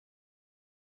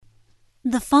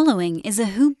The following is a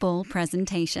Hoop Ball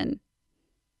presentation.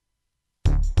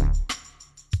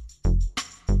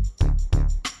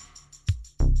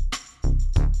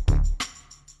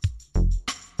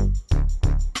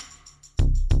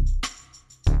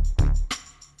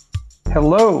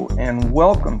 Hello and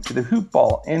welcome to the Hoop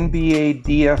Ball NBA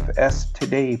DFS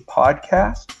Today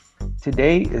podcast.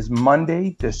 Today is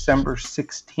Monday, December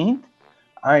 16th.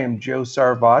 I am Joe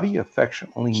Sarvati,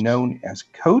 affectionately known as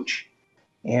Coach,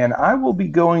 and I will be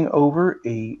going over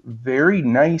a very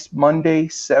nice Monday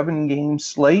 7-game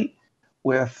slate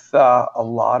with a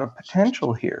lot of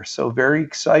potential here. So very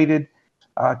excited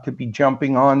to be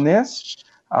jumping on this.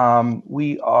 I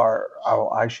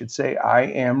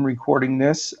am recording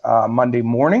this Monday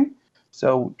morning,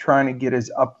 so trying to get as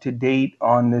up to date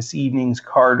on this evening's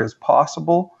card as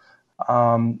possible.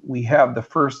 We have the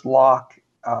first lock,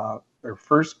 or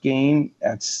first game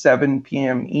at 7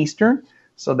 p.m. Eastern,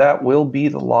 so that will be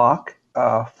the lock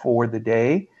for the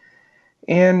day.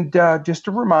 And just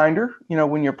a reminder,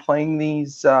 when you're playing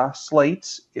these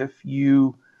slates, if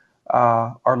you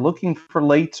are looking for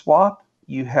late swap,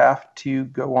 you have to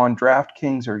go on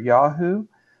DraftKings or Yahoo.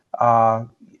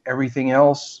 Everything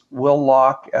else will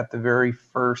lock at the very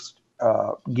first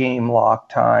game lock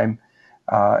time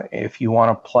if you want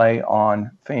to play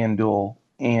on FanDuel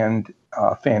and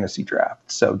Fantasy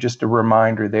Draft. So just a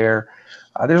reminder there.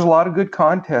 There's a lot of good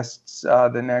contests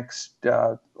the next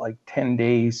 10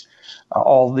 days.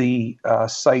 All the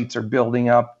sites are building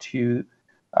up to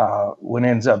what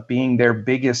ends up being their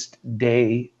biggest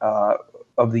day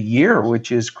of the year, which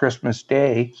is Christmas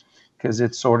Day, because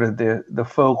it's sort of the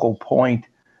focal point.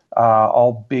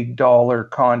 All big dollar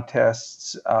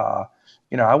contests.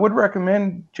 I would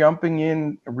recommend jumping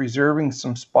in, reserving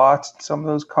some spots in some of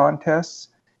those contests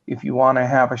if you want to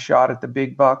have a shot at the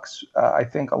big bucks. I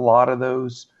think a lot of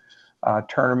those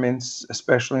tournaments,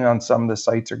 especially on some of the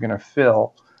sites, are going to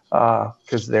fill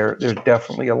because there's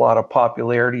definitely a lot of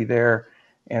popularity there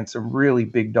and some really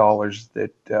big dollars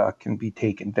that can be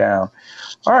taken down.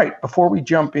 All right, before we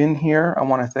jump in here, I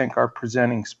want to thank our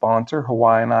presenting sponsor,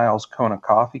 Hawaiian Isles Kona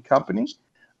Coffee Company.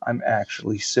 I'm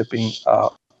actually sipping a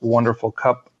wonderful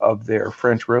cup of their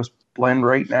French roast blend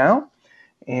right now,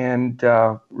 and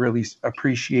really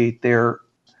appreciate their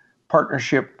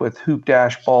partnership with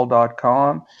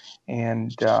hoop-ball.com,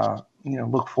 and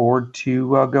look forward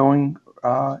to going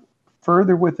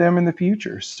further with them in the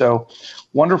future. So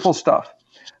wonderful stuff.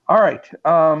 All right.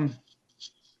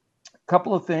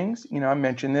 Couple of things. I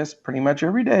mention this pretty much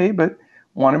every day, but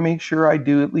want to make sure I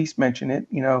do at least mention it.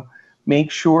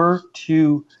 Make sure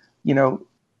to,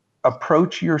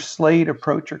 approach your slate,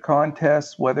 approach your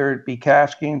contests, whether it be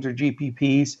cash games or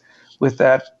GPPs, with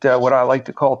that, what I like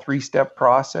to call 3-step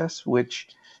process, which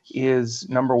is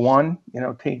number one,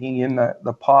 taking in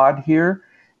the pod here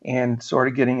and sort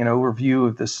of getting an overview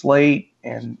of the slate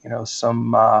and,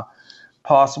 some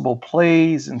possible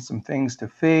plays and some things to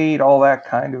fade, all that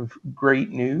kind of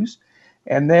great news.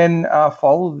 And then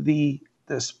follow the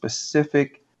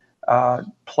specific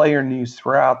player news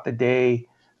throughout the day.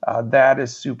 That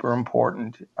is super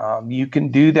important. You can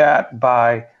do that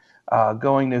by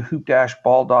going to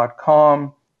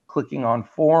hoop-ball.com, clicking on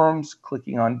forums,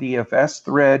 clicking on DFS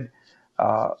thread.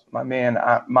 My man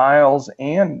Miles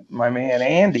and my man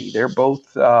Andy, they're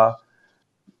both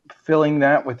filling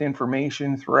that with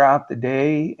information throughout the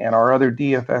day, and our other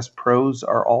DFS pros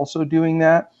are also doing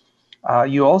that.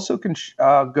 You also can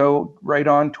go right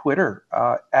on Twitter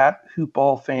at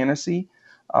hoopballfantasy.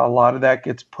 A lot of that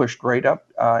gets pushed right up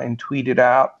and tweeted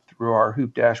out through our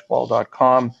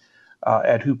hoop-ball.com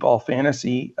at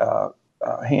hoopballfantasy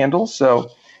handle.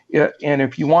 So, and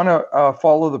if you want to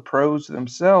follow the pros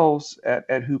themselves at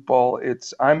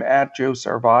hoopball, I'm at Joe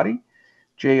Sarvati.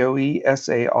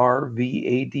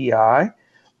 JoeSarvadi.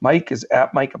 Mike is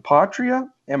at Mike Apotria,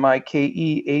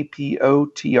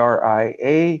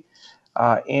 Mikeapotria.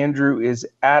 Andrew is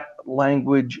at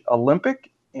Language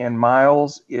Olympic, and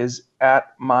Miles is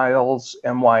at Miles,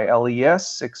 MYLES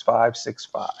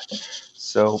 6565.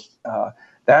 So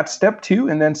that's step 2.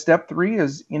 And then step 3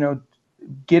 is,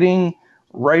 getting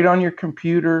right on your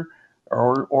computer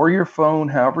or your phone,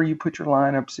 however you put your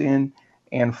lineups in,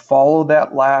 and follow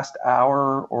that last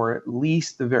hour, or at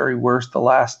least the very worst, the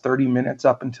last 30 minutes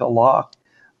up until lock.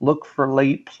 Look for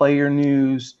late player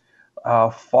news.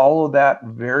 Follow that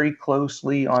very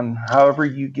closely on however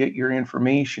you get your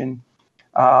information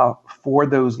for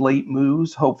those late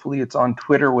moves. Hopefully it's on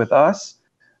Twitter with us.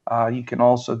 You can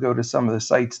also go to some of the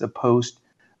sites that post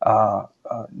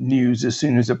news as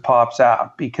soon as it pops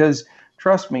out, because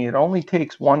trust me, it only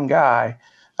takes one guy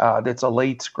that's a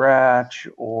late scratch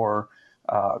or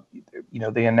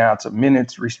They announce a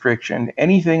minutes restriction,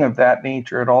 anything of that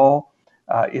nature at all.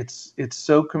 It's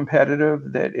so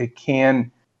competitive that it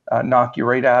can knock you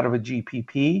right out of a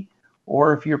GPP.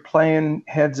 Or if you're playing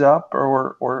heads up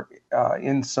or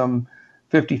in some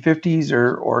 50-50s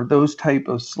or those type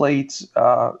of slates,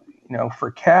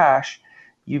 for cash,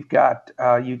 you got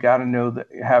to know that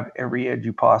you have every edge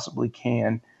you possibly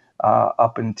can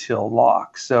up until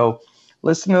lock. So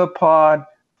listen to the pod,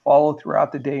 follow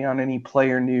throughout the day on any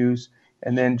player news,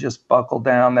 and then just buckle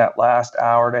down that last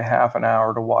hour to half an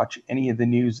hour to watch any of the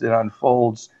news that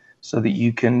unfolds so that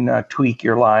you can tweak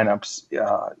your lineups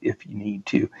if you need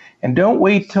to. And don't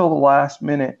wait till the last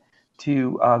minute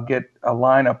to get a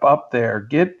lineup up there.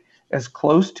 Get as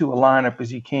close to a lineup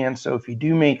as you can, so if you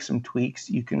do make some tweaks,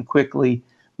 you can quickly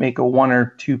make a 1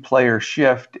 or 2 player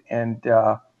shift and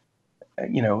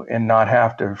not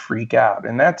have to freak out.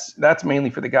 And that's mainly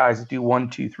for the guys that do 1,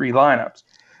 2, 3 lineups.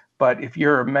 But if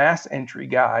you're a mass entry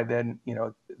guy, then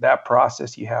that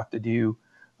process you have to do.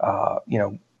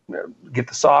 Get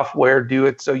the software, do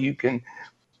it so you can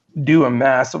do a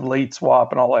massive late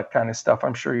swap and all that kind of stuff.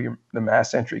 I'm sure the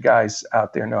mass entry guys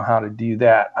out there know how to do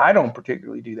that. I don't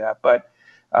particularly do that, but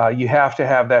you have to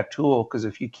have that tool, because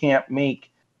if you can't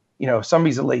make, if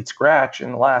somebody's a late scratch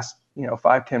in the last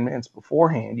 5-10 minutes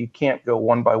beforehand, you can't go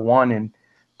one by one and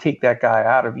take that guy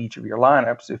out of each of your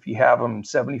lineups. If you have them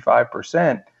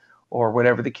 75% or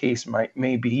whatever the case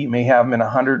may be, you may have them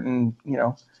in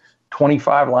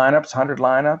 25 lineups, 100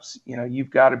 lineups. You've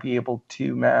got to be able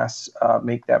to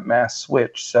make that mass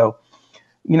switch. So,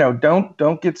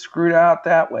 don't get screwed out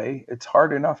that way. It's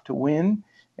hard enough to win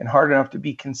and hard enough to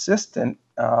be consistent.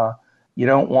 You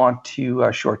don't want to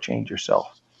shortchange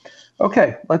yourself.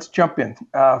 Okay, let's jump in.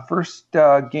 First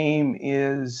game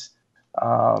is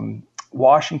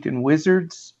Washington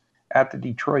Wizards at the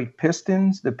Detroit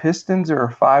Pistons. The Pistons are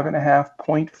a 5.5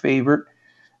 point favorite,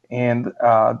 and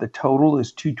the total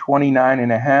is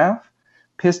 229.5.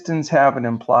 Pistons have an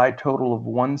implied total of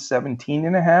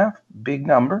 117.5, big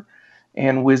number,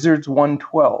 and Wizards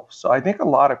 112. So I think a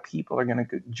lot of people are going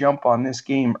to jump on this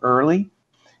game early.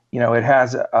 It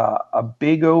has a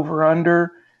big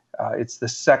over-under. It's the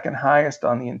second highest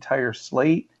on the entire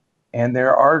slate, and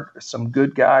there are some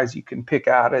good guys you can pick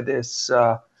out of this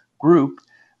group.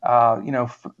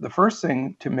 The first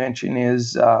thing to mention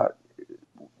is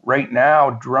right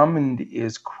now Drummond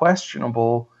is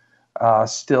questionable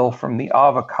still from the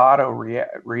avocado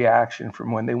reaction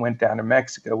from when they went down to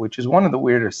Mexico, which is one of the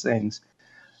weirdest things.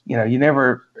 You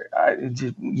never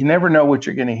know what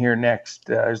you're going to hear next.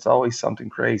 There's always something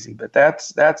crazy, but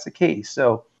that's the case.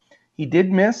 So he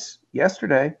did miss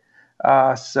yesterday.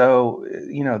 So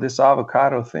this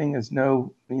avocado thing is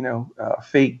no,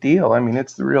 fake deal. I mean,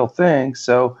 it's the real thing.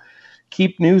 So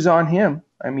keep news on him.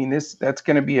 I mean, that's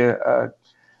going to be a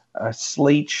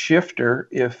slate shifter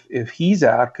if he's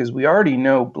out, because we already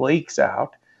know Blake's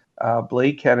out.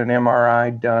 Blake had an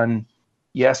MRI done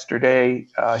yesterday.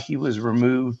 He was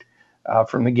removed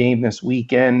from the game this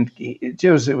weekend. It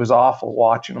was awful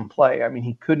watching him play. I mean,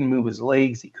 he couldn't move his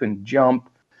legs. He couldn't jump.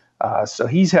 So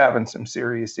he's having some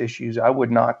serious issues. I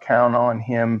would not count on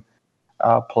him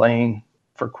playing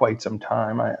for quite some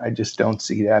time. I just don't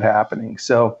see that happening.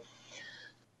 So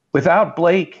without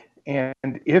Blake, and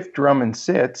if Drummond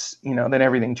sits, then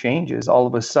everything changes. All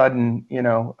of a sudden,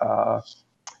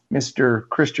 Mr.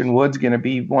 Christian Wood's going to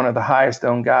be one of the highest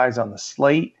owned guys on the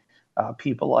slate.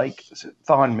 People like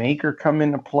Thon Maker come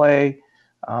into play.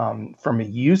 From a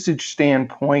usage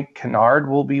standpoint, Kennard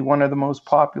will be one of the most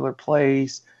popular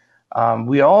plays.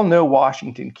 We all know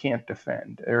Washington can't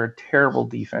defend. They're a terrible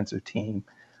defensive team.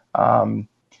 And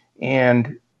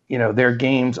their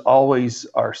games always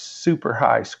are super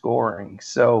high scoring.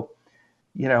 So,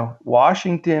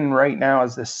 Washington right now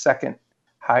is the second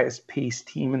highest paced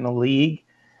team in the league.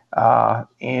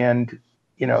 And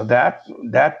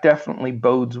that definitely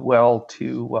bodes well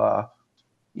to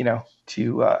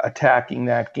attacking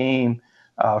that game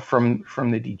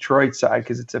from the Detroit side,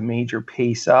 because it's a major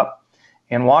pace up.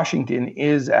 And Washington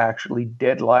is actually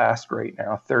dead last right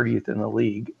now, 30th in the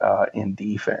league in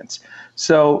defense.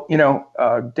 So,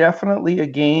 definitely a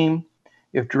game.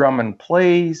 If Drummond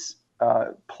plays,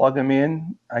 plug him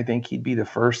in. I think he'd be the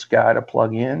first guy to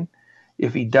plug in.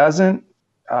 If he doesn't,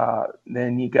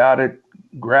 then you got to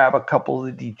grab a couple of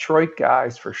the Detroit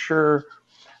guys for sure.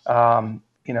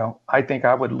 I think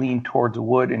I would lean towards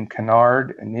Wood and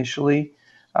Kennard initially,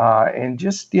 and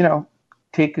just,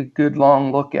 take a good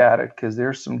long look at it, because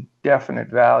there's some definite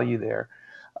value there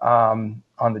on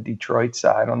the Detroit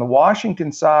side. On the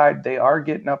Washington side, they are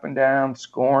getting up and down,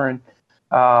 scoring.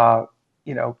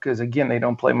 because again, they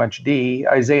don't play much D.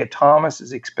 Isaiah Thomas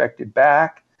is expected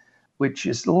back, which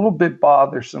is a little bit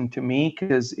bothersome to me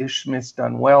because Ish Smith's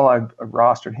done well. I've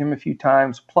rostered him a few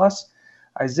times. Plus,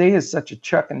 Isaiah is such a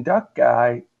chuck and duck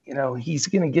guy. He's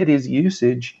going to get his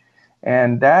usage,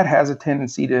 and that has a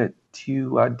tendency to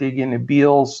dig into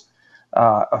Beal's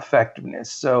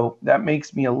effectiveness. So that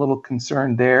makes me a little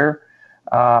concerned there.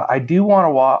 I do want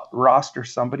to roster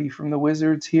somebody from the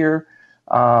Wizards here.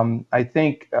 I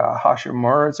think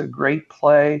Hachimura is a great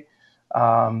play,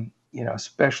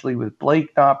 especially with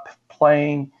Blake not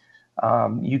playing.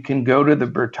 You can go to the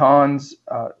Bertans,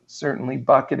 certainly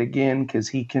Bucket again, because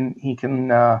he can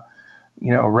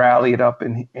rally it up,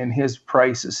 and his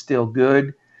price is still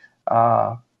good.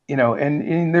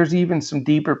 And there's even some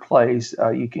deeper plays.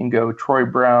 You can go. Troy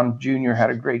Brown Jr. had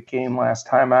a great game last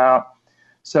time out.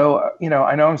 So,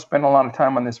 I know I'm spending a lot of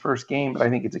time on this first game, but I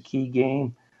think it's a key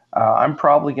game. I'm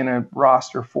probably going to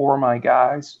roster 4 of my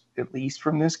guys, at least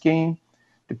from this game,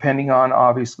 depending on,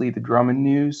 obviously, the Drummond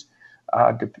news,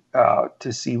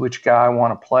 to see which guy I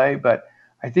want to play. But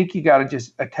I think you got to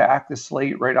just attack the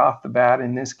slate right off the bat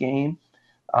in this game.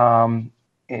 I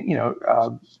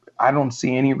don't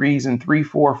see any reason 3,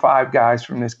 4, 5 guys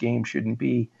from this game shouldn't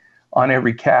be on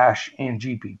every cash and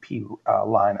GPP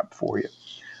lineup for you.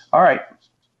 All right.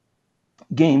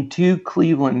 Game 2,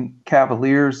 Cleveland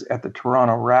Cavaliers at the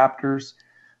Toronto Raptors.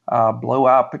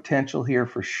 Blowout potential here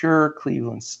for sure.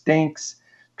 Cleveland stinks.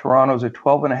 Toronto's a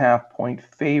 12.5-point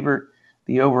favorite.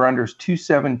 The over-under is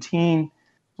 217.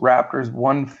 Raptors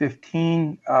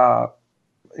 115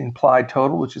 implied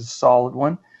total, which is a solid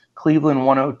one. Cleveland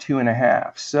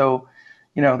 102.5. So,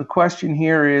 the question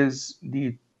here is, do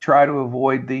you try to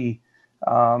avoid the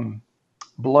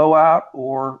blowout,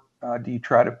 or do you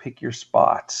try to pick your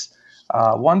spots?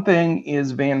 One thing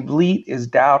is Van Vliet is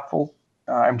doubtful.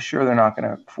 I'm sure they're not going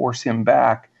to force him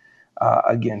back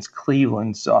against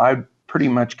Cleveland, so I'm pretty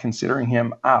much considering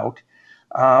him out,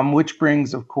 which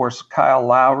brings, of course, Kyle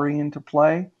Lowry into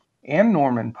play and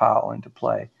Norman Powell into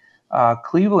play.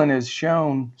 Cleveland has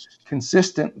shown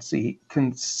consistently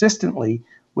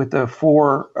with the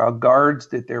 4 guards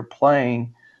that they're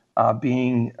playing,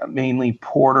 being mainly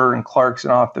Porter and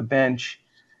Clarkson off the bench,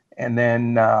 and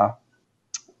then the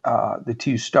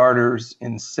 2 starters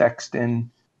in Sexton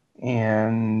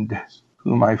and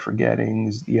who am I forgetting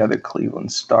is the other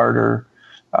Cleveland starter,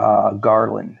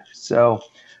 Garland. So,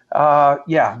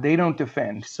 they don't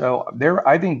defend. So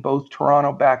I think both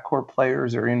Toronto backcourt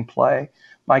players are in play.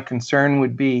 My concern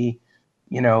would be,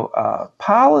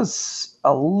 Powell is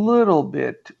a little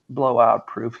bit blowout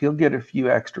proof. He'll get a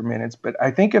few extra minutes, but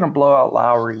I think in a blowout,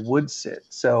 Lowry would sit.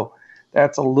 So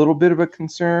that's a little bit of a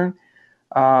concern.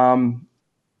 And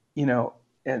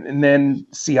then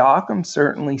Siakam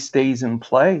certainly stays in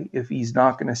play if he's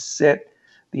not going to sit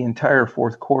the entire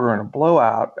fourth quarter in a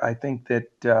blowout. I think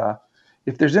that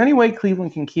if there's any way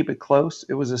Cleveland can keep it close,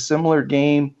 it was a similar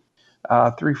game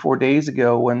 3-4 days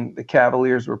ago when the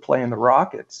Cavaliers were playing the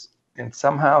Rockets. And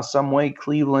somehow, some way,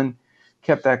 Cleveland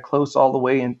kept that close all the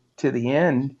way into the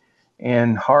end.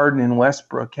 And Harden and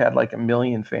Westbrook had like 1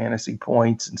 million fantasy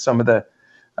points, and some of the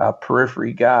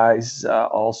periphery guys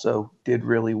also did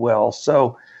really well.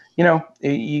 So,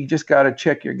 you just got to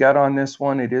check your gut on this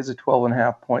one. It is a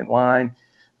 12.5-point line.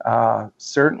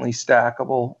 Certainly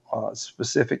stackable,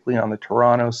 specifically on the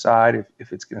Toronto side,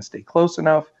 if it's going to stay close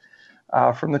enough.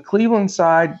 From the Cleveland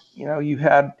side, you've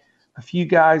had a few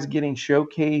guys getting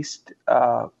showcased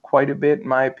quite a bit, in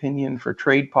my opinion, for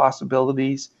trade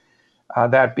possibilities,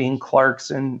 that being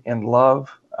Clarkson and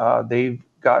Love. They've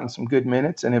gotten some good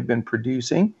minutes and have been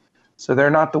producing. So they're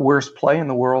not the worst play in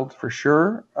the world for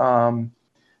sure.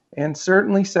 And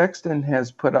certainly Sexton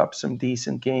has put up some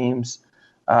decent games.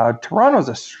 Toronto's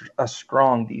a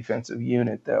strong defensive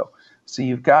unit, though. So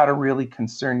you've got to really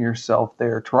concern yourself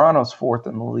there. Toronto's 4th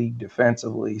in the league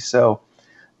defensively. So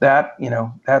that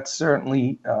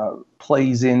certainly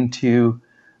plays into,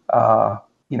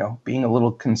 being a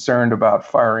little concerned about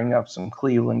firing up some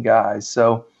Cleveland guys.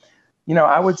 So,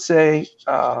 I would say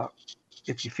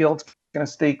if you feel it's going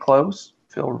to stay close,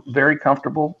 feel very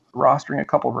comfortable rostering a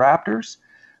couple Raptors.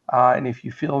 And if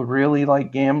you feel really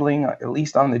like gambling, at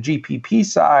least on the GPP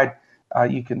side,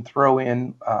 you can throw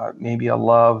in maybe a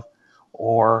Love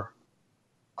or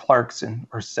Clarkson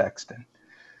or Sexton.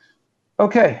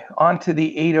 Okay, on to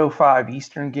the 8:05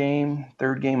 Eastern game,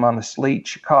 third game on the slate,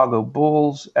 Chicago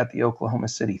Bulls at the Oklahoma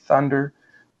City Thunder.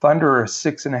 Thunder are a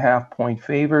 6.5-point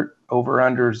favorite.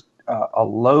 Over-unders a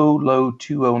low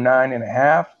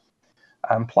 209.5.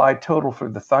 Implied total for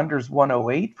the Thunder's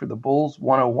 108, for the Bulls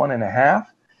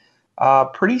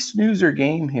 101.5. Pretty snoozer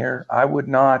game here. I would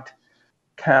not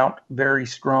count very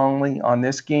strongly on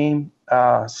this game,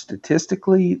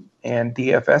 statistically and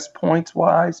DFS points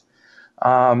wise.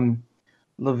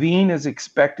 Levine is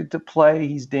expected to play.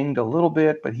 He's dinged a little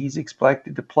bit, but he's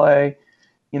expected to play.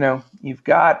 You've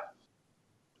got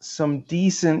some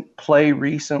decent play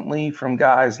recently from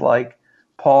guys like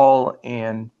Paul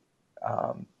and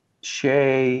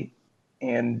Shea,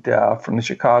 and from the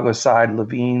Chicago side,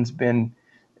 Levine's been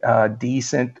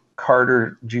decent.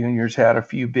 Carter Jr.'s had a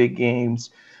few big games,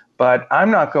 but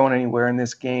I'm not going anywhere in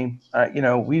this game.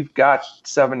 We've got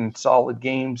 7 solid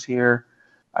games here.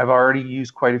 I've already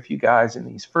used quite a few guys in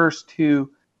these first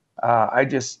 2.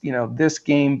 This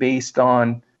game based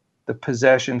on the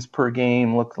possessions per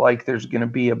game look like there's going to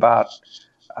be about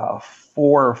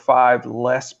 4 or 5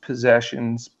 less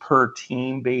possessions per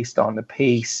team based on the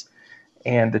pace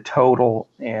and the total,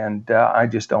 and I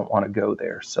just don't want to go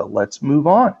there. So let's move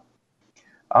on.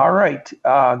 All right,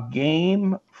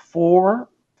 game 4,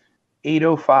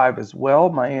 8:05 as well.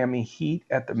 Miami Heat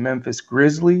at the Memphis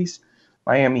Grizzlies.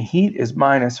 Miami Heat is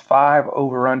 -5,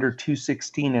 over under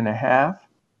 216.5.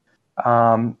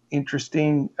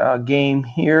 Interesting game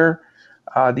here.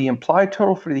 The implied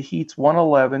total for the Heat's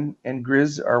 111 and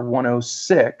Grizz are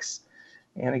 106.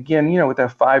 And again, with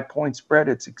that 5-point spread,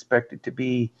 it's expected to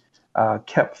be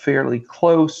kept fairly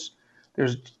close.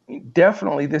 There's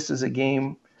definitely, this is a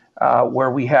game where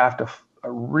we have to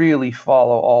really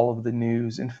follow all of the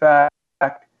news. In fact,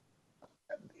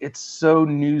 it's so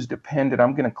news dependent.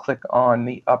 I'm going to click on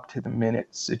the up to the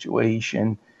minute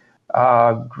situation.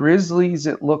 Grizzlies,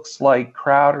 it looks like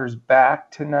Crowder's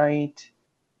back tonight.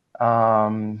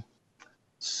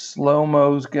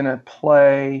 Slow-Mo's going to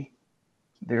play.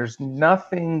 There's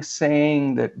nothing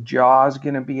saying that Jaw's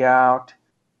going to be out.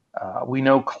 We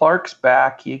know Clark's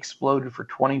back. He exploded for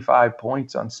 25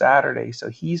 points on Saturday, so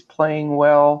he's playing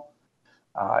well.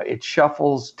 It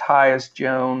shuffles Tyus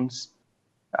Jones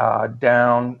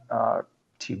down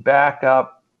to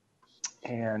backup,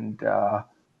 and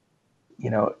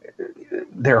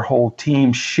their whole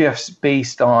team shifts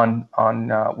based on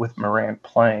with Morant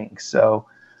playing. So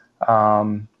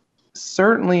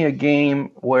certainly a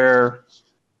game where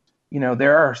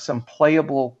there are some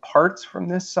playable parts from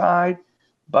this side,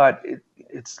 but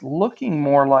it's looking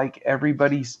more like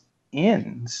everybody's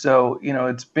in. So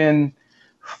it's been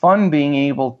fun being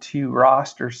able to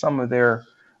roster some of their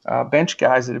bench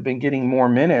guys that have been getting more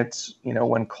minutes.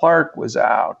 When Clark was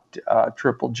out,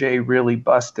 Triple J really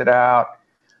busted out.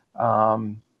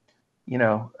 But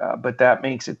that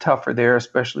makes it tougher there,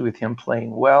 especially with him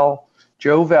playing well.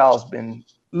 Joe Val's been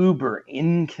uber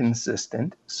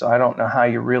inconsistent, so I don't know how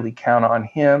you really count on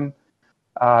him.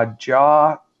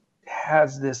 Jaw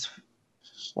has this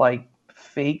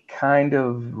fake kind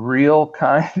of real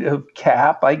kind of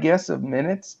cap, I guess, of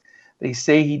minutes. They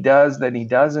say he does, then he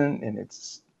doesn't, and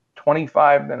it's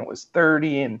 25, then it was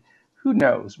 30, and who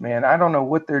knows, man? I don't know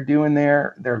what they're doing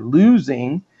there. They're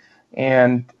losing,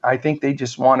 and I think they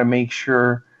just want to make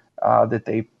sure that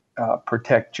they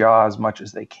protect Jaw as much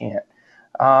as they can.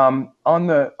 On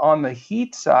the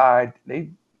Heat side,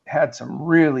 they've had some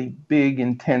really big,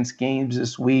 intense games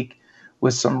this week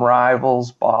with some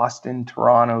rivals, Boston,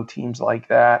 Toronto, teams like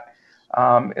that.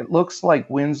 It looks like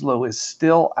Winslow is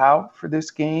still out for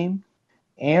this game,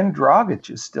 and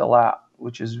Dragic is still out,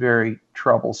 which is very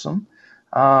troublesome.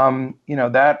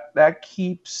 That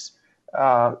keeps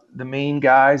the main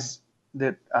guys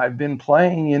that I've been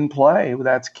playing in play.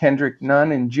 That's Kendrick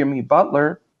Nunn and Jimmy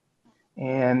Butler.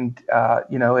 And,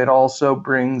 it also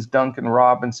brings Duncan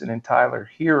Robinson and Tyler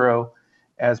Hero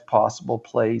as possible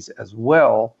plays as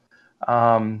well.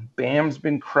 Bam's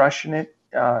been crushing it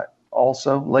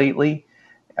also lately.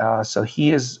 So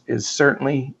he is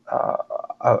certainly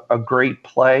a great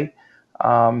play.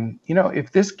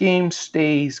 If this game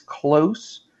stays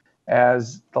close,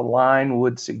 as the line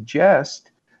would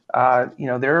suggest,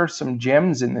 there are some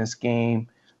gems in this game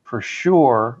for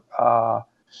sure.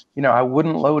 I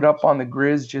wouldn't load up on the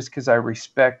Grizz just because I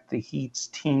respect the Heat's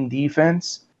team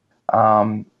defense.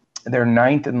 They're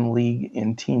 9th in the league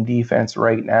in team defense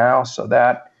right now, so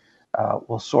that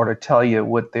will sort of tell you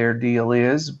what their deal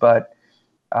is. But,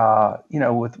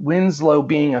 with Winslow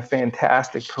being a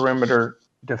fantastic perimeter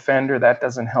defender, that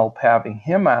doesn't help having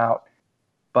him out,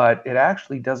 but it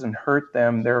actually doesn't hurt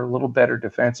them. They're a little better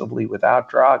defensively without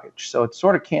Dragic. So it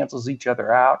sort of cancels each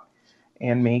other out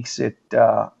and makes it,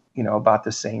 about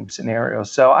the same scenario.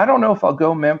 So I don't know if I'll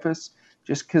go Memphis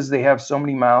just because they have so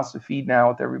many mouths to feed now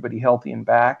with everybody healthy and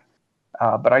back.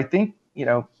 But I think,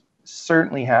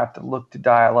 certainly have to look to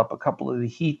dial up a couple of the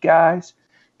Heat guys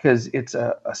because it's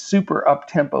a super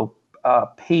up-tempo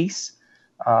pace.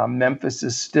 Memphis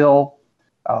is still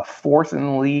fourth in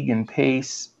the league in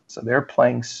pace, so they're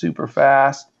playing super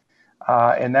fast.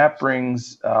 And that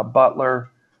brings Butler,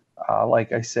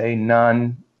 like I say,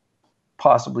 Nunn,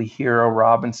 possibly Hero,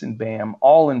 Robinson, Bam,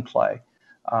 all in play.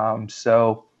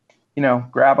 So,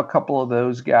 grab a couple of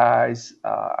those guys.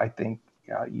 I think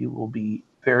you will be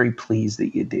very pleased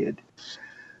that you did.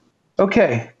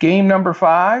 Okay, game number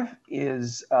 5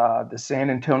 is the San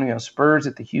Antonio Spurs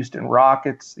at the Houston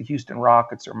Rockets. The Houston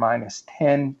Rockets are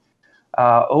 -10.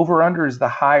 Over-under is the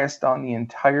highest on the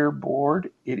entire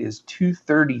board. It is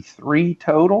 233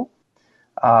 total.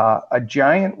 A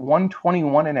giant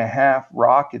 121.5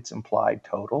 Rockets implied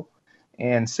total,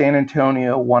 and San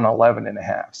Antonio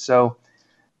 111.5. So,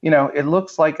 it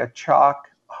looks like a chalk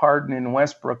Harden and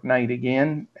Westbrook night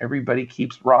again. Everybody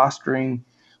keeps rostering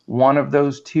one of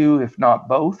those two, if not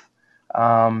both.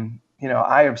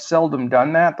 I have seldom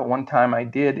done that. The one time I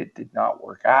did, it did not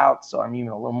work out, so I'm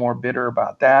even a little more bitter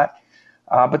about that.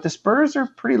 But the Spurs are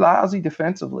pretty lousy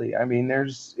defensively. I mean,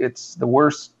 it's the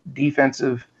worst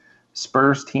defensive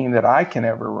Spurs team that I can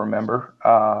ever remember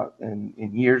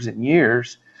in years and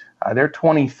years. They're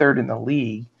 23rd in the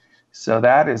league, so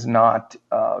that is not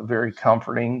very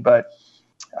comforting. But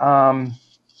I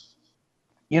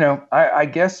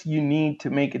guess you need to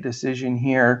make a decision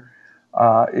here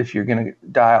if you're going to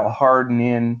dial Harden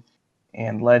in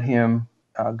and let him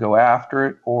go after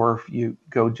it, or if you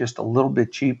go just a little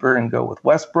bit cheaper and go with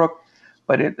Westbrook.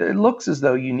 But it looks as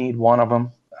though you need one of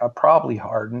them, probably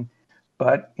Harden.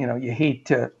 But, you hate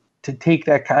to take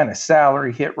that kind of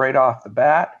salary hit right off the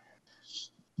bat.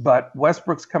 But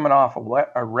Westbrook's coming off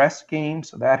a rest game,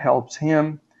 so that helps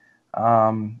him.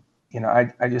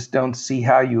 I just don't see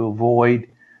how you avoid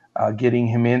getting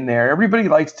him in there. Everybody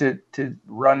likes to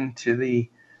run to the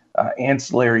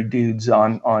ancillary dudes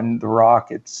on the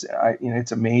Rockets.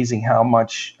 It's amazing how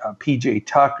much PJ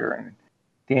Tucker and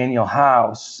Daniel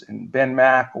House and Ben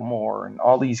McLemore and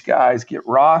all these guys get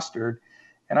rostered.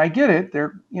 And I get it.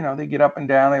 They get up and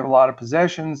down. They have a lot of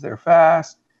possessions. They're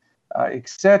fast,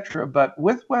 etc. But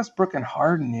with Westbrook and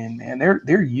Harden in, man,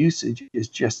 their usage is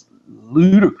just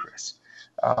ludicrous.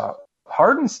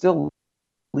 Harden still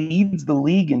leads the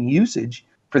league in usage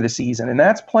for the season, and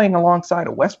that's playing alongside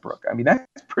of Westbrook. I mean, that's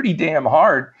pretty damn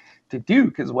hard to do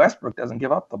because Westbrook doesn't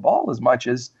give up the ball as much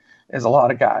as a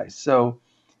lot of guys. So,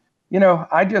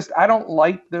 I don't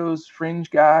like those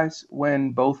fringe guys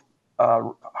when both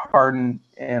Harden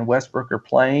and Westbrook are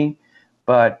playing.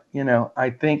 But, I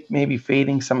think maybe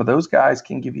fading some of those guys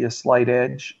can give you a slight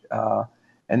edge.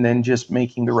 And then just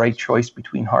making the right choice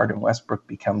between Harden and Westbrook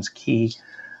becomes key.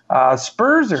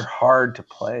 Spurs are hard to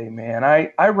play, man.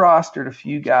 I rostered a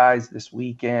few guys this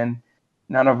weekend.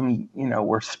 None of them,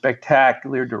 were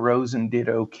spectacular. DeRozan did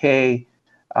okay.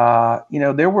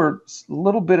 There were a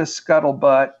little bit of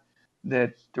scuttlebutt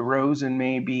that DeRozan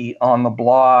may be on the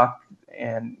block,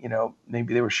 and,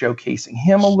 maybe they were showcasing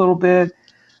him a little bit.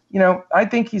 I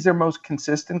think he's their most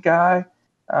consistent guy.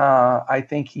 I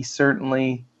think he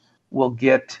certainly will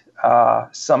get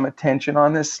some attention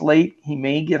on this slate. He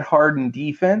may get Harden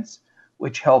defense,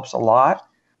 which helps a lot,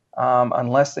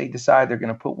 unless they decide they're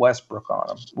going to put Westbrook on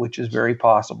him, which is very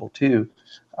possible too.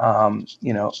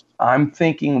 I'm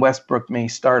thinking Westbrook may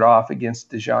start off against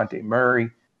DeJounte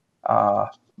Murray,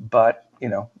 but,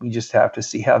 we just have to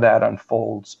see how that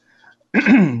unfolds.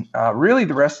 Really,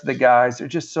 the rest of the guys,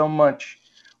 there's just so much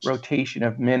rotation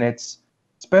of minutes,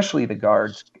 especially the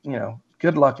guards.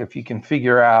 Good luck if you can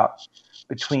figure out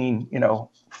between,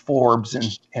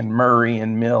 Forbes and Murray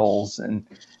and Mills and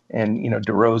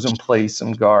DeRozan plays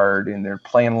some guard, and they're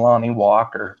playing Lonnie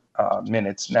Walker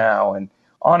minutes now, and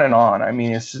on and on. I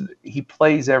mean, he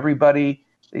plays everybody.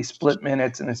 They split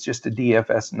minutes, and it's just a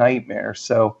DFS nightmare.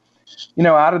 So,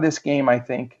 out of this game, I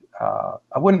think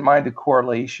I wouldn't mind the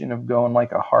correlation of going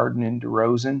like a Harden and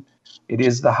DeRozan. It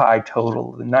is the high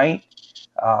total of the night.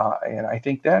 And I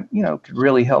think that, could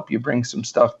really help you bring some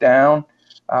stuff down.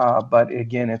 But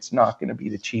again, it's not going to be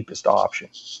the cheapest option.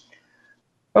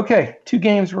 Okay, 2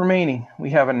 games remaining. We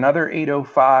have another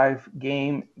 8:05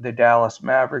 game, the Dallas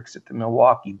Mavericks at the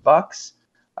Milwaukee Bucks.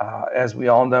 As we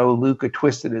all know, Luka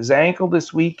twisted his ankle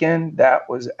this weekend. That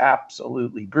was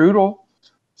absolutely brutal.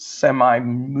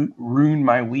 Ruined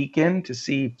my weekend to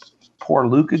see poor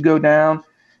Luka go down.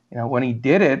 When he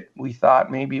did it, we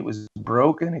thought maybe it was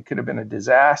broken. It could have been a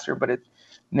disaster, but in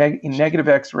negative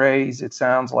x-rays, it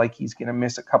sounds like he's going to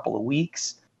miss a couple of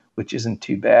weeks, which isn't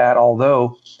too bad.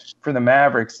 Although for the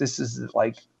Mavericks, this is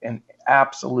like an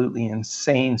absolutely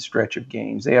insane stretch of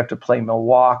games. They have to play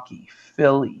Milwaukee,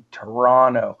 Philly,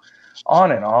 Toronto,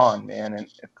 on and on, man, and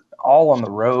all on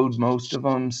the road, most of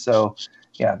them. So,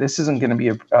 yeah, this isn't going to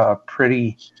be a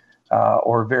pretty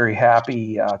or very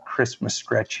happy Christmas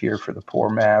stretch here for the poor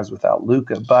Mavs without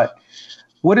Luka. But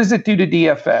what does it do to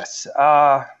DFS?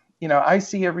 I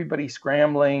see everybody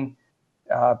scrambling,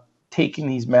 taking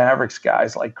these Mavericks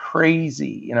guys like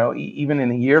crazy. Even in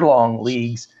the year-long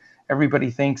leagues,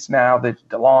 everybody thinks now that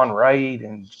DeLon Wright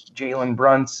and Jalen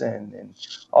Brunson and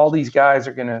all these guys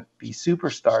are going to be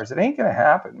superstars. It ain't going to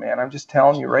happen, man. I'm just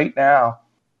telling you right now.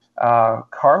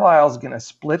 Carlisle's going to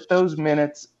split those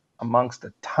minutes amongst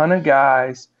a ton of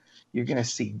guys. You're going to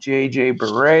see JJ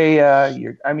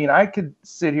Barea. I could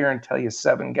sit here and tell you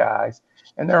 7 guys,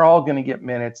 and they're all going to get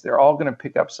minutes. They're all going to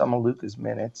pick up some of Luka's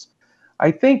minutes.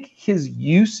 I think his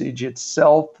usage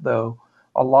itself, though,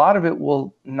 a lot of it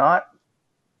will not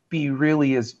be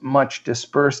really as much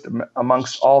dispersed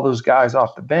amongst all those guys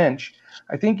off the bench.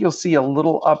 I think you'll see a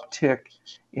little uptick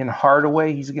in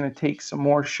Hardaway. He's going to take some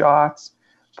more shots.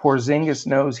 Porzingis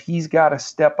knows he's got to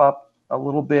step up a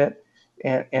little bit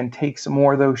and take some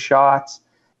more of those shots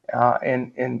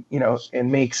and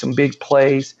make some big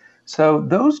plays. So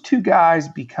those 2 guys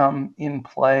become in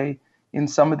play in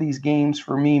some of these games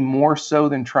for me, more so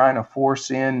than trying to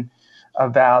force in a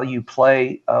value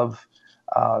play of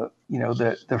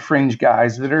the fringe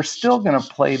guys that are still going to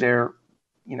play their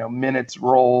minutes,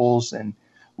 roles, and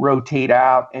rotate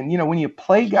out. And when you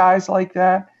play guys like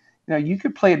that, you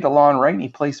could play a DeLon Wright and he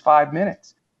plays 5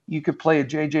 minutes. You could play a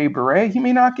JJ Barea, he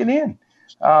may not get in.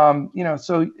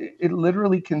 So it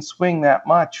literally can swing that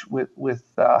much with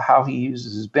how he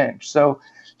uses his bench. So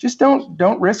just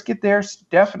don't risk it there.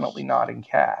 Definitely not in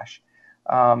cash.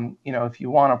 If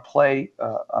you want to play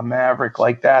a Maverick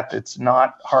like that's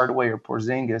not Hardaway or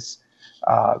Porzingis,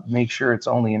 make sure it's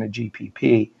only in a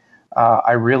GPP.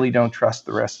 I really don't trust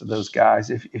the rest of those guys.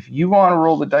 If you want to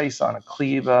roll the dice on a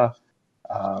Kleba,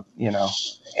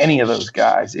 any of those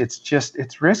guys,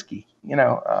 it's risky,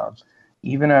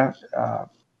 even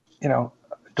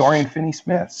Dorian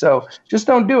Finney-Smith. So just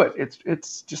don't do it.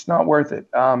 It's just not worth it.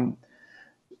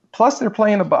 Plus they're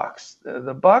playing the Bucks.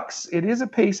 The Bucks, it is a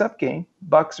pace-up game.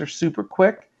 Bucks are super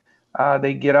quick.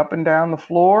 They get up and down the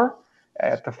floor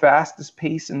at the fastest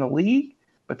pace in the league,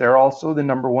 but they're also the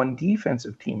number 1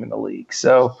 defensive team in the league.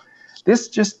 So this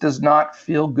just does not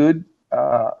feel good.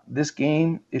 This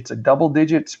game, it's a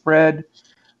double-digit spread.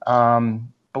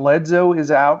 Bledsoe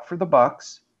is out for the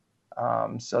Bucks,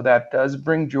 so that does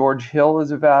bring George Hill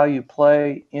as a value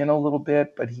play in a little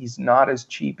bit, but he's not as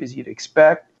cheap as you'd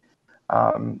expect.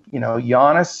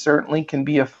 Giannis certainly can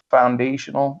be a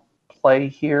foundational play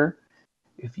here.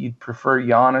 If you'd prefer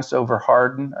Giannis over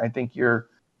Harden, I think you're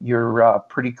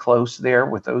pretty close there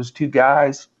with those 2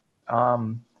 guys.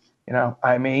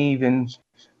 I may even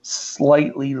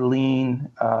slightly lean.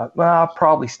 I'll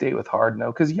probably stay with Harden,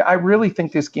 though, because I really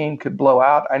think this game could blow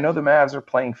out. I know the Mavs are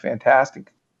playing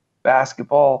fantastic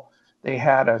basketball. They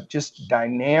had a just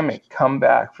dynamic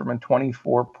comeback from a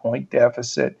 24-point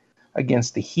deficit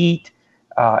against the Heat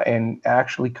and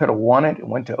actually could have won it. It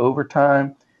went to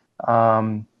overtime.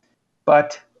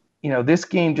 But this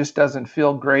game just doesn't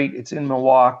feel great. It's in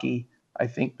Milwaukee. I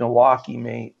think Milwaukee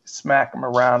may smack them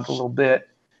around a little bit.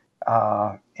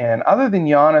 And other than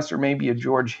Giannis or maybe a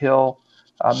George Hill,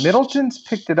 Middleton's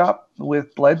picked it up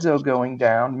with Bledsoe going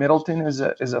down. Middleton is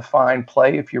a fine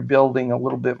play if you're building a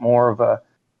little bit more of a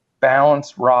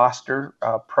balanced roster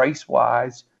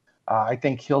price-wise. I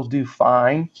think he'll do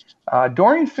fine.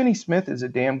 Dorian Finney-Smith is a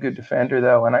damn good defender,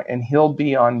 though, and he'll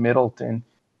be on Middleton.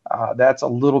 That's a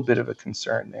little bit of a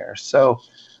concern there. So,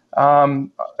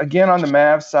 again, on the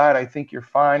Mavs side, I think you're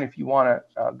fine if you want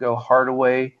to go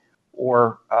Hardaway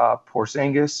or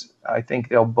Porzingis. I think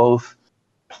they'll both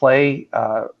play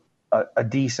a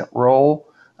decent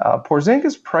role.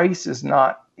 Porzingis' price is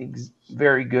not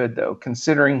very good, though,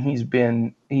 considering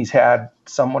he's had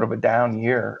somewhat of a down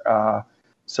year.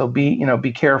 So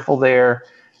be careful there.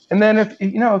 And then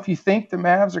if you think the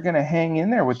Mavs are going to hang in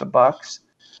there with the Bucks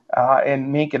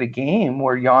and make it a game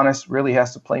where Giannis really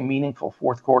has to play meaningful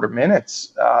fourth quarter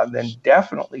minutes, then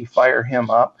definitely fire him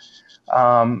up.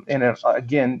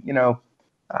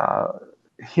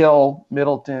 Hill,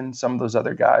 Middleton, some of those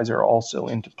other guys are also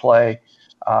into play.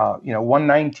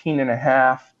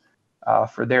 119.5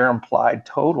 for their implied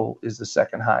total is the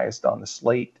second highest on the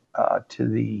slate to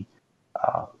the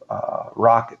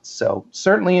Rockets. So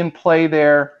certainly in play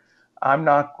there. I'm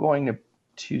not going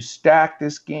to stack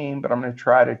this game, but I'm going to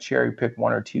try to cherry pick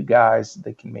one or two guys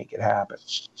that can make it happen.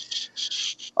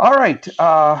 All right.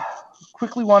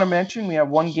 Quickly want to mention we have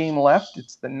one game left.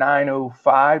 It's the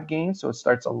 9:05 game, so it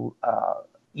starts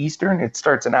Eastern. It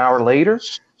starts an hour later,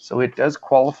 so it does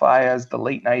qualify as the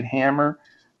late night hammer,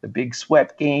 the big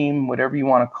sweat game, whatever you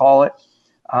want to call it.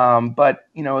 But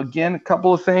again, a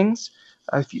couple of things.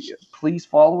 Please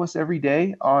follow us every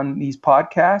day on these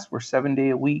podcasts. We're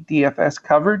 7-day-a-week DFS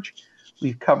coverage.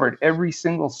 We've covered every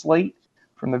single slate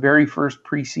from the very first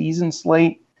preseason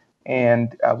slate,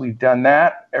 and we've done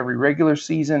that every regular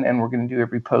season, and we're going to do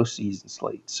every postseason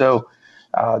slate. So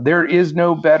there is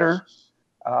no better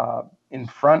in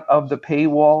front of the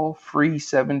paywall, free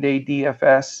 7-day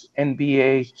DFS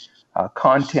NBA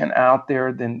content out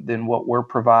there than what we're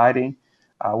providing.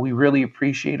 We really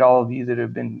appreciate all of you that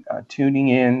have been tuning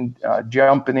in,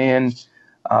 jumping in.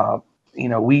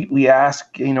 We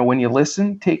ask, when you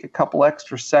listen, take a couple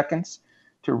extra seconds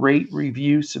to rate,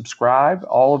 review, subscribe.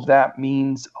 All of that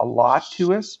means a lot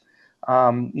to us.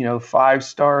 5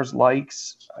 stars,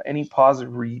 likes, any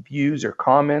positive reviews or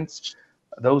comments,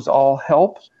 those all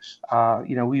help.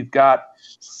 We've got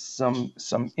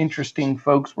some interesting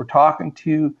folks we're talking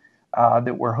to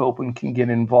that we're hoping can get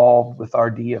involved with our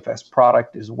DFS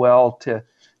product as well to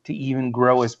even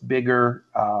grow us bigger.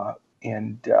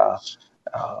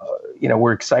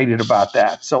 We're excited about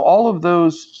that. So all of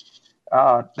those,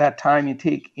 that time you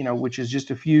take, which is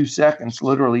just a few seconds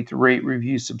literally to rate,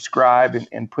 review, subscribe,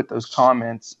 and put those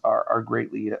comments are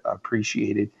greatly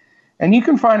appreciated. And you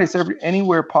can find us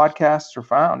anywhere podcasts are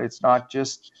found. It's not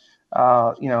just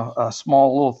a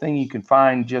small little thing you can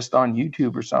find just on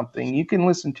YouTube or something. You can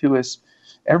listen to us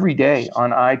every day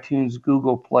on iTunes,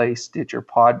 Google Play, Stitcher,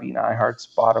 Podbean, iHeart,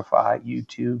 Spotify,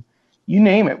 YouTube. You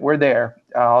name it, we're there.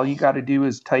 All you got to do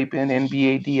is type in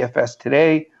NBA DFS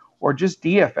today or just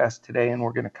DFS today, and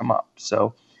we're going to come up.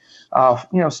 So,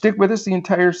 stick with us the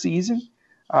entire season.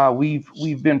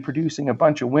 We've been producing a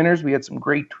bunch of winners. We had some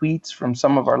great tweets from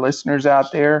some of our listeners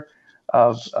out there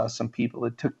of some people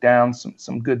that took down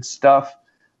some good stuff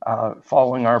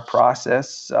following our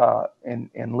process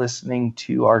and listening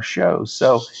to our show.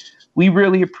 So we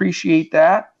really appreciate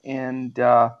that. And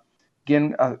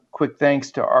again, a quick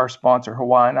thanks to our sponsor,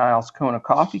 Hawaiian Isles Kona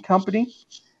Coffee Company.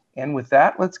 And with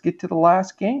that, let's get to the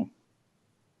last game.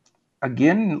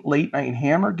 Again, late night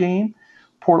hammer game.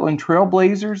 Portland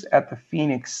Trailblazers at the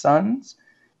Phoenix Suns.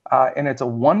 And it's a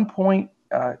 1-point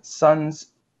Suns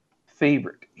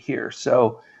favorite here.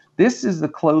 So this is the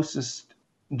closest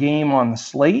game on the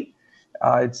slate.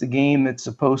 It's the game that's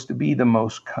supposed to be the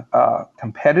most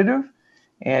competitive,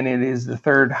 and it is the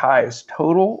third highest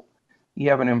total. You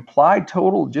have an implied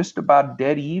total just about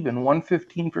dead even,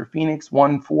 115 for Phoenix,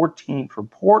 114 for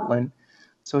Portland.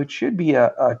 So it should be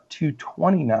a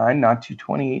 229, not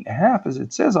 228.5 as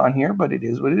it says on here, but it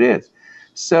is what it is.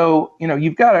 So,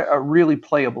 you've got a really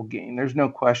playable game. There's no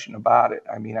question about it.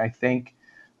 I mean, I think,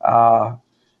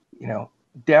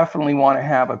 definitely want to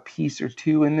have a piece or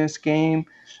two in this game.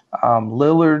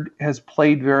 Lillard has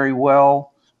played very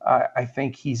well. I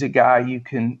think he's a guy you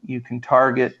can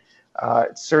target.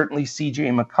 Certainly C.J.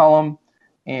 McCollum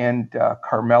and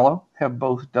Carmelo have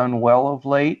both done well of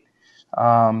late.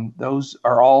 Those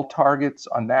are all targets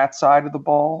on that side of the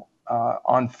ball.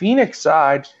 On Phoenix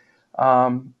side,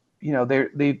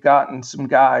 they've gotten some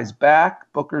guys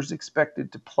back. Booker's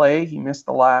expected to play. He missed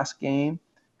the last game.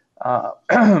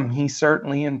 He's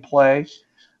certainly in play.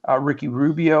 Ricky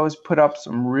Rubio has put up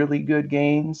some really good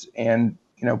games, and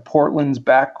Portland's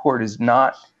backcourt is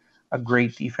not a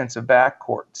great defensive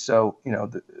backcourt. So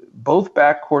both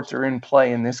backcourts are in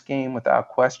play in this game without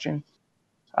question.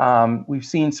 We've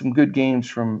seen some good games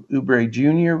from Oubre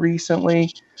Jr.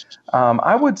 recently.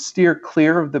 I would steer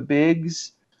clear of the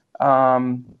bigs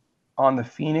on the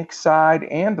Phoenix side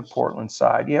and the Portland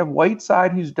side. You have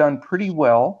Whiteside, who's done pretty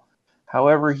well.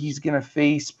 However, he's going to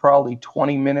face probably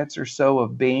 20 minutes or so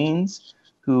of Baines,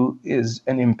 who is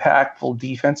an impactful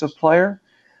defensive player.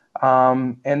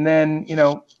 And then,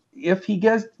 if he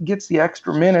gets the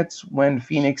extra minutes when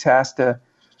Phoenix has to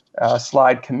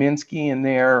slide Kaminsky in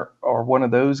there or one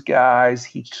of those guys,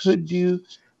 he could do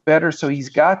better. So he's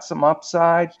got some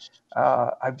upside.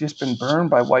 I've just been burned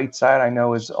by Whiteside, I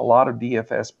know, as a lot of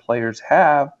DFS players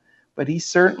have, but he's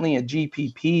certainly a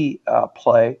GPP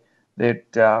play that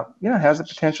has the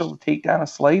potential to take down a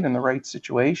slate in the right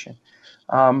situation.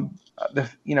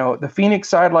 The Phoenix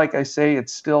side, like I say,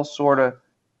 it's still sort of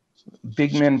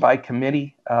big men by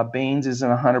committee. Baines isn't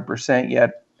 100%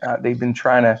 yet. They've been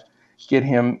trying to get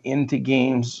him into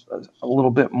games a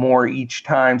little bit more each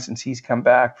time since he's come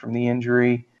back from the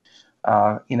injury.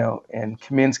 And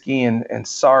Kaminsky and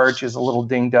Sarge is a little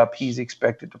dinged up. He's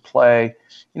expected to play.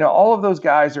 All of those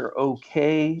guys are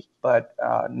okay, but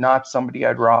not somebody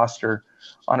I'd roster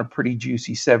on a pretty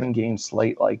juicy 7-game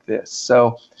slate like this.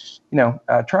 So,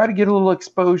 try to get a little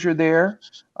exposure there.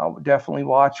 I'll definitely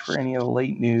watch for any of the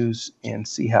late news and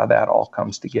see how that all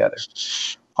comes together.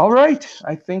 All right.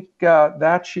 I think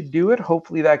that should do it.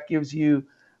 Hopefully that gives you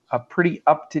a pretty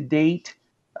up-to-date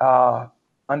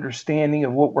understanding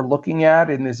of what we're looking at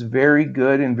in this very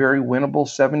good and very winnable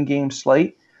 7-game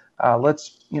slate.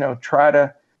 Let's try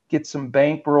to get some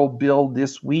bankroll build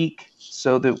this week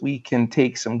so that we can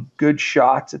take some good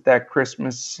shots at that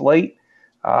Christmas slate.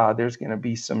 There's going to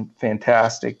be some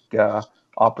fantastic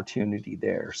opportunity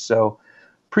there. So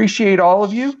appreciate all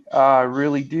of you. I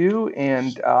really do.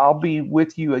 And I'll be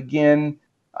with you again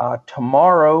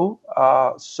tomorrow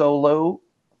solo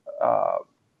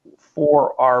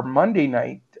for our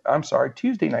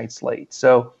Tuesday night slate.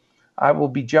 So I will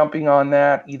be jumping on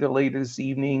that either later this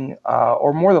evening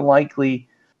or more than likely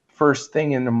first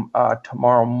thing in the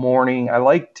tomorrow morning. I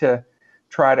like to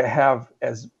try to have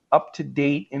as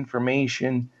up-to-date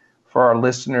information for our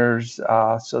listeners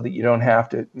so that you don't have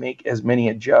to make as many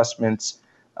adjustments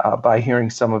by hearing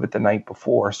some of it the night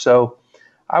before. So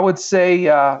I would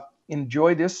say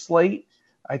enjoy this slate.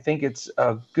 I think it's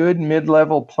a good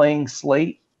mid-level playing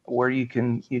slate where you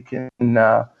can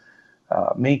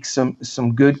make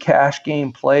some good cash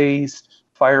game plays,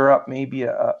 fire up maybe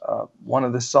one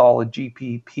of the solid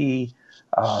GPP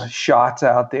shots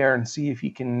out there and see if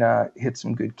you can hit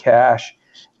some good cash.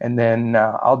 And then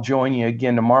I'll join you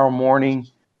again tomorrow morning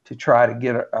to try to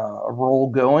get a roll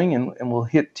going, and we'll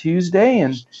hit Tuesday,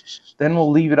 and then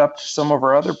we'll leave it up to some of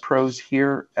our other pros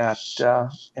here at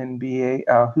NBA,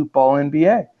 Hoopball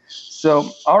NBA. So,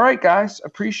 all right, guys,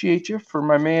 appreciate you. For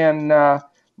my man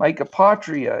Micah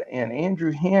Patria and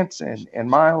Andrew Hansen and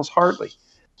Miles Hartley,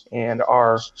 and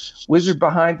our wizard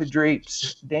behind the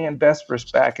drapes, Dan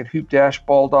Besbris, back at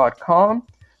hoop-ball.com.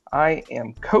 I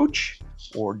am Coach,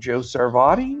 or Joe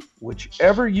Sarvati,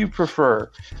 whichever you prefer.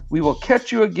 We will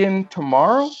catch you again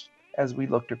tomorrow as we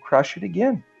look to crush it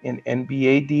again in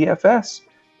NBA DFS.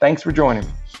 Thanks for joining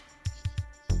me.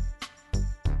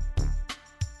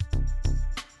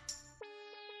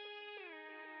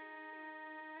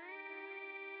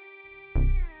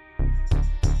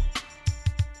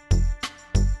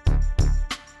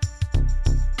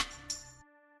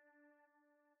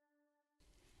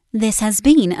 This has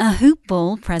been a Hoop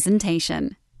Ball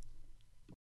presentation.